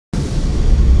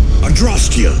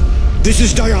Adrastia, this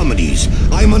is Diomedes.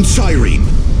 I am on Cyrene.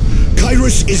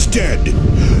 Kyrus is dead.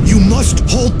 You must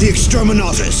halt the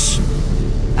Exterminatus.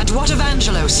 And what of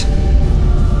Angelos?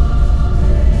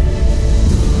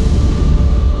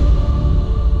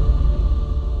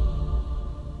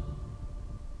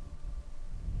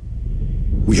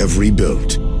 We have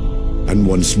rebuilt, and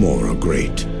once more are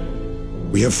great.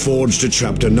 We have forged a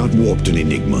chapter not warped in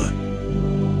enigma,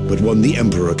 but one the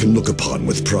Emperor can look upon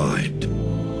with pride.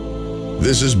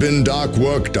 This has been dark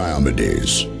work,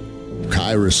 Diomedes.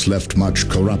 Kyrus left much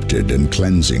corrupted, and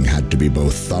cleansing had to be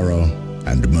both thorough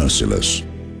and merciless.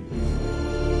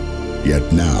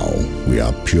 Yet now, we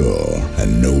are pure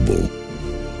and noble.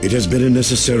 It has been a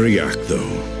necessary act,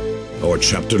 though. Our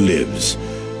chapter lives,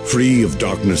 free of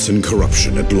darkness and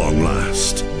corruption at long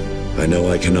last. I know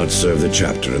I cannot serve the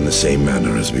chapter in the same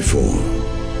manner as before.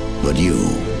 But you,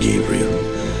 Gabriel,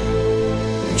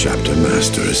 chapter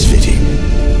master is fitting.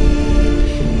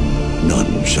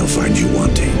 None shall find you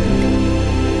wanting.